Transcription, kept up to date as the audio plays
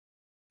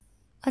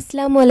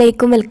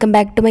Assalamualaikum, welcome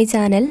back to my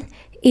channel.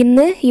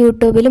 ഇന്ന്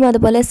യൂട്യൂബിലും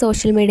അതുപോലെ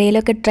സോഷ്യൽ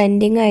മീഡിയയിലൊക്കെ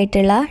ട്രെൻഡിങ്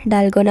ആയിട്ടുള്ള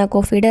ഡാൽഗോന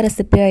കോഫിയുടെ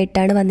റെസിപ്പി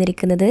ആയിട്ടാണ്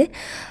വന്നിരിക്കുന്നത്.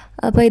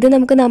 അപ്പോൾ ഇത്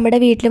നമുക്ക് നമ്മുടെ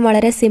വീട്ടിലും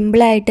വളരെ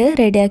സിമ്പിൾ ആയിട്ട്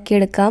റെഡിയാക്കി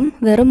എടുക്കാം.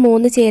 വെറും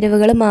 3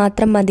 ചേരുവകൾ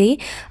മാത്രം മതി.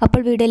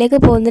 അപ്പോൾ വീഡിയോയിലേക്ക്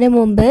പോകുന്നതിന്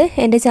മുമ്പ്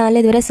എൻ്റെ ചാനൽ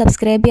ഇതുവരെ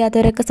സബ്സ്ക്രൈബ്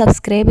ചെയ്യാത്തവരൊക്കെ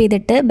സബ്സ്ക്രൈബ്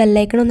ചെയ്തിട്ട് ബെൽ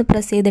ഐക്കൺ ഒന്ന്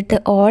പ്രസ് ചെയ്തിട്ട്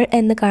ഓൾ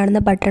എന്ന്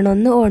കാണുന്ന ബട്ടൺ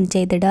ഒന്ന് ഓൺ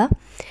ചെയ്തിടുക.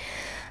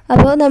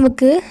 അപ്പോൾ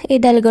നമുക്ക് ഈ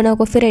ഡാൽഗോന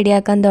കോഫി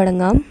റെഡിയാക്കാൻ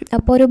തുടങ്ങാം.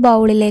 അപ്പോൾ ഒരു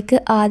ബൗളിലേക്ക്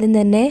ആദ്യം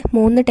തന്നെ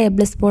 3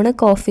 ടേബിൾ സ്പൂൺ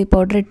കോഫി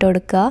പൗഡർ ഇട്ട്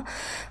കൊടുക്കുക.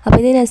 അപ്പോൾ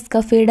ഇത്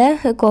നെസ്കഫിയുടെ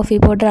കോഫി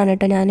പൗഡറാണ്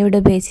കേട്ടോ ഞാനിവിടെ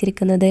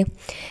ഉപയോഗിച്ചിരിക്കുന്നത്.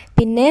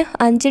 പിന്നെ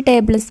 5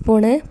 ടേബിൾ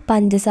സ്പൂണ്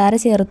പഞ്ചസാര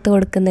ചേർത്ത്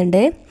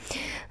കൊടുക്കുന്നുണ്ട്.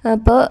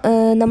 അപ്പോൾ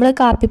നമ്മൾ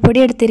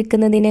കാപ്പിപ്പൊടി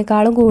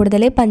എടുത്തിരിക്കുന്നതിനേക്കാളും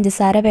കൂടുതൽ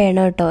പഞ്ചസാര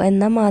വേണം കേട്ടോ,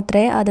 എന്നാൽ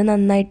മാത്രമേ അത്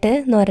നന്നായിട്ട്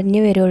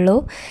നുരഞ്ഞു വരുള്ളൂ.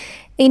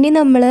 ഇനി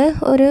നമ്മൾ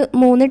ഒരു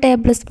 3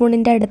 ടേബിൾ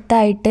സ്പൂണിൻ്റെ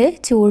അടുത്തായിട്ട്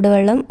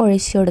ചൂടുവെള്ളം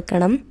ഒഴിച്ചു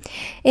കൊടുക്കണം.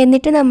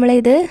 എന്നിട്ട്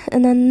നമ്മളിത്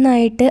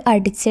നന്നായിട്ട്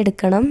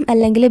അടിച്ചെടുക്കണം,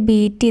 അല്ലെങ്കിൽ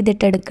ബീറ്റ്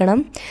ചെയ്തിട്ടെടുക്കണം.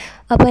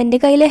 അപ്പോൾ എൻ്റെ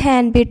കയ്യിൽ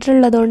ഹാൻഡ് ബീറ്റർ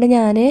ഉള്ളതുകൊണ്ട്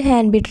ഞാൻ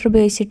ഹാൻഡ് ബീറ്റർ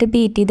ഉപയോഗിച്ചിട്ട്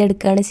ബീറ്റ്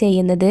ചെയ്തെടുക്കുകയാണ്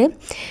ചെയ്യുന്നത്.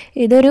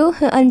 ഇതൊരു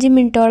 5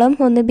 മിനിറ്റോളം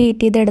ഒന്ന്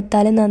ബീറ്റ്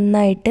ചെയ്തെടുത്താൽ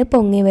നന്നായിട്ട്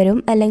പൊങ്ങി വരും.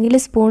 അല്ലെങ്കിൽ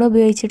സ്പൂൺ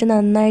ഉപയോഗിച്ചിട്ട്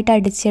നന്നായിട്ട്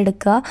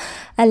അടിച്ചെടുക്കുക,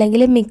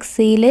 അല്ലെങ്കിൽ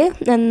മിക്സിയിൽ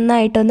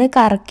നന്നായിട്ടൊന്ന്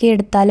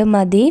കറക്കിയെടുത്താലും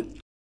മതി.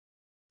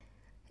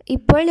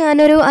 ഇപ്പോൾ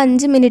ഞാനൊരു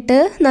 5 മിനിറ്റ്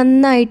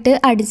നന്നായിട്ട്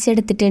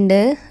അടിച്ചെടുത്തിട്ടുണ്ട്.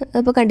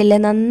 അപ്പോൾ കണ്ടില്ലേ,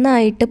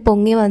 നന്നായിട്ട്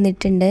പൊങ്ങി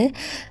വന്നിട്ടുണ്ട്.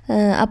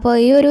 അപ്പോൾ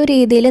ഈ ഒരു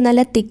രീതിയിൽ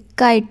നല്ല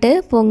തിക്കായിട്ട്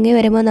പൊങ്ങി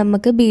വരുമ്പോൾ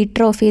നമുക്ക്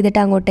ബീറ്റർ ഓഫ്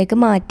ചെയ്തിട്ട് അങ്ങോട്ടേക്ക്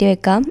മാറ്റി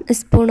വെക്കാം.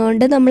 സ്പൂൺ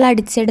കൊണ്ട് നമ്മൾ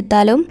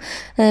അടിച്ചെടുത്താലും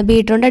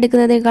ബീറ്റർ കൊണ്ട്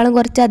അടിക്കുന്നതിനേക്കാളും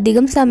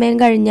കുറച്ചധികം സമയം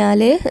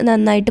കഴിഞ്ഞാൽ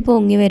നന്നായിട്ട്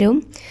പൊങ്ങി വരും.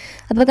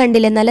 അപ്പോൾ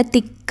കണ്ടില്ലേ, നല്ല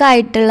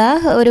തിക്കായിട്ടുള്ള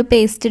ഒരു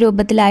പേസ്റ്റ്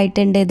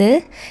രൂപത്തിലായിട്ടുണ്ട് ഇത്.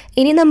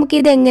 ഇനി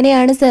നമുക്കിത്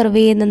എങ്ങനെയാണ് സെർവ്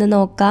ചെയ്യുന്നതെന്ന്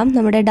നോക്കാം,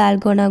 നമ്മുടെ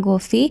ഡാൽഗോന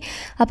കോഫി.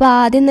 അപ്പോൾ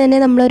ആദ്യം തന്നെ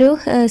നമ്മളൊരു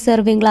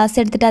സെർവിങ് ഗ്ലാസ്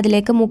എടുത്തിട്ട്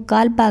അതിലേക്ക്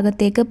 1/4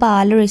 ഭാഗത്തേക്ക്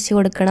പാലൊഴിച്ച്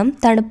കൊടുക്കണം.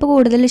 തണുപ്പ്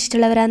കൂടുതൽ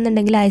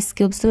ഇഷ്ടമുള്ളവരാണെന്നുണ്ടെങ്കിൽ ഐസ്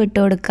ക്യൂബ്സും ഇട്ട്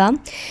കൊടുക്കാം.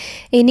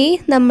 ഇനി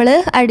നമ്മൾ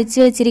അടിച്ചു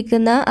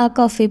വെച്ചിരിക്കുന്ന ആ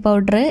കോഫി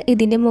പൗഡർ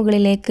ഇതിൻ്റെ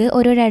മുകളിലേക്ക്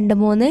ഒരു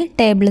 2-3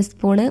 ടേബിൾ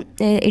സ്പൂണ്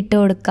ഇട്ട്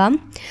കൊടുക്കാം.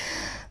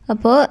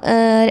 അപ്പോൾ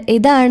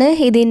ഇതാണ്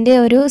ഇതിൻ്റെ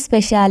ഒരു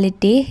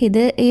സ്പെഷ്യാലിറ്റി.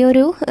 ഈ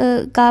ഒരു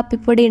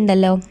കാപ്പിപ്പൊടി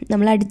ഉണ്ടല്ലോ,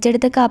 നമ്മൾ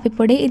അടിച്ചെടുത്ത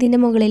കാപ്പിപ്പൊടി ഇതിൻ്റെ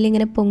മുകളിൽ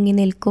ഇങ്ങനെ പൊങ്ങി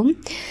നിൽക്കും.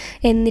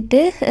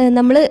 എന്നിട്ട്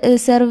നമ്മൾ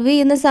സെർവ്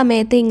ചെയ്യുന്ന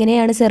സമയത്ത്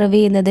ഇങ്ങനെയാണ് സെർവ്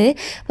ചെയ്യുന്നത്.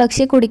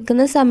 പക്ഷേ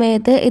കുടിക്കുന്ന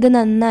സമയത്ത് ഇത്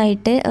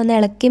നന്നായിട്ട് ഒന്ന്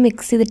ഇളക്കി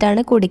മിക്സ്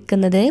ചെയ്തിട്ടാണ്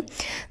കുടിക്കുന്നത്.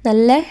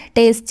 നല്ല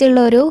ടേസ്റ്റുള്ള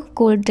ഒരു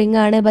കൂൾ ഡ്രിങ്ക്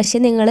ആണ്.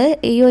 പക്ഷേ നിങ്ങൾ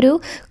ഈ ഒരു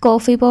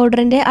കോഫി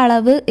പൗഡറിൻ്റെ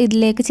അളവ്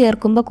ഇതിലേക്ക്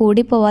ചേർക്കുമ്പോൾ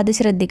കൂടി പോവാതെ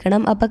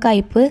ശ്രദ്ധിക്കണം. അപ്പോൾ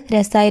കയ്പ്പ്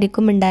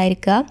രസമായിരിക്കും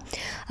ഉണ്ടായിരിക്കുക.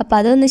 അപ്പോൾ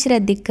അതൊന്ന്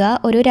ശ്രദ്ധിക്കുക.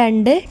 ഒരു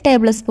 2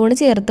 ടേബിൾ സ്പൂൺ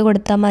ചേർത്ത്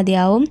കൊടുത്താൽ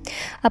മതിയാവും.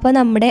 അപ്പോൾ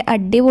നമ്മുടെ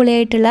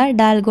അടിപൊളിയായിട്ടുള്ള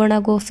ഡാൽഗോണ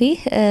കോഫി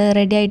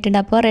റെഡി ആയിട്ടുണ്ട്.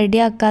 അപ്പോൾ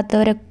റെഡി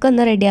ആക്കാത്തവരൊക്കെ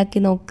ഒന്ന്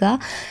റെഡിയാക്കി നോക്കുക.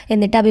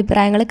 എന്നിട്ട്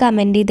അഭിപ്രായങ്ങൾ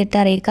കമൻറ്റ് ചെയ്തിട്ട്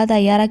അറിയിക്കുക.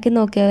 തയ്യാറാക്കി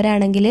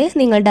നോക്കിയവരാണെങ്കിൽ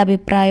നിങ്ങളുടെ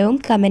അഭിപ്രായവും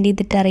കമൻറ്റ്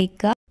ചെയ്തിട്ട്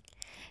അറിയിക്കുക.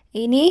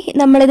 ഇനി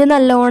നമ്മളിത്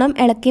നല്ലോണം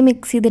ഇളക്കി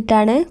മിക്സ്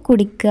ചെയ്തിട്ടാണ്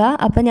കുടിക്കുക.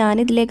 അപ്പോൾ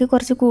ഞാനിതിലേക്ക്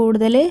കുറച്ച്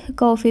കൂടുതൽ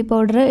കോഫി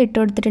പൗഡർ ഇട്ട്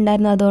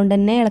കൊടുത്തിട്ടുണ്ടായിരുന്നു. അതുകൊണ്ട്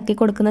തന്നെ ഇളക്കി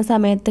കൊടുക്കുന്ന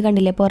സമയത്ത്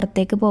കണ്ടില്ലേ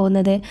പുറത്തേക്ക്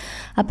പോകുന്നത്.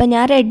 അപ്പോൾ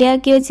ഞാൻ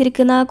റെഡിയാക്കി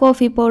വെച്ചിരിക്കുന്ന ആ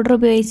കോഫി പൗഡർ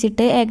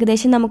ഉപയോഗിച്ചിട്ട്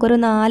ഏകദേശം നമുക്കൊരു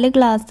 4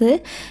 ഗ്ലാസ്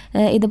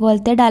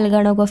ഇതുപോലത്തെ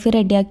ഡാൽഗോന കോഫി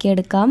റെഡിയാക്കി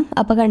എടുക്കാം.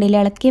 അപ്പോൾ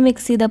കണ്ടില്ലേ, ഇളക്കി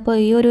മിക്സ്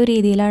ചെയ്തപ്പോൾ ഈ ഒരു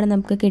രീതിയിലാണ്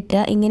നമുക്ക്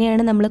കിട്ടുക.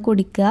 ഇങ്ങനെയാണ് നമ്മൾ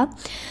കുടിക്കുക.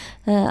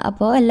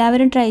 അപ്പോൾ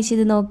എല്ലാവരും ട്രൈ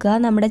ചെയ്ത് നോക്കുക.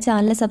 നമ്മുടെ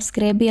ചാനൽ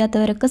സബ്സ്ക്രൈബ്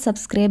ചെയ്യാത്തവരൊക്കെ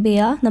സബ്സ്ക്രൈബ്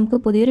ചെയ്യുക. നമുക്ക്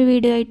പുതിയൊരു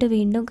വീഡിയോ ആയിട്ട്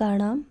വീണ്ടും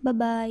കാണാം.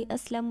 ബൈ,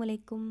 അസ്സലാമു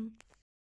അലൈക്കും.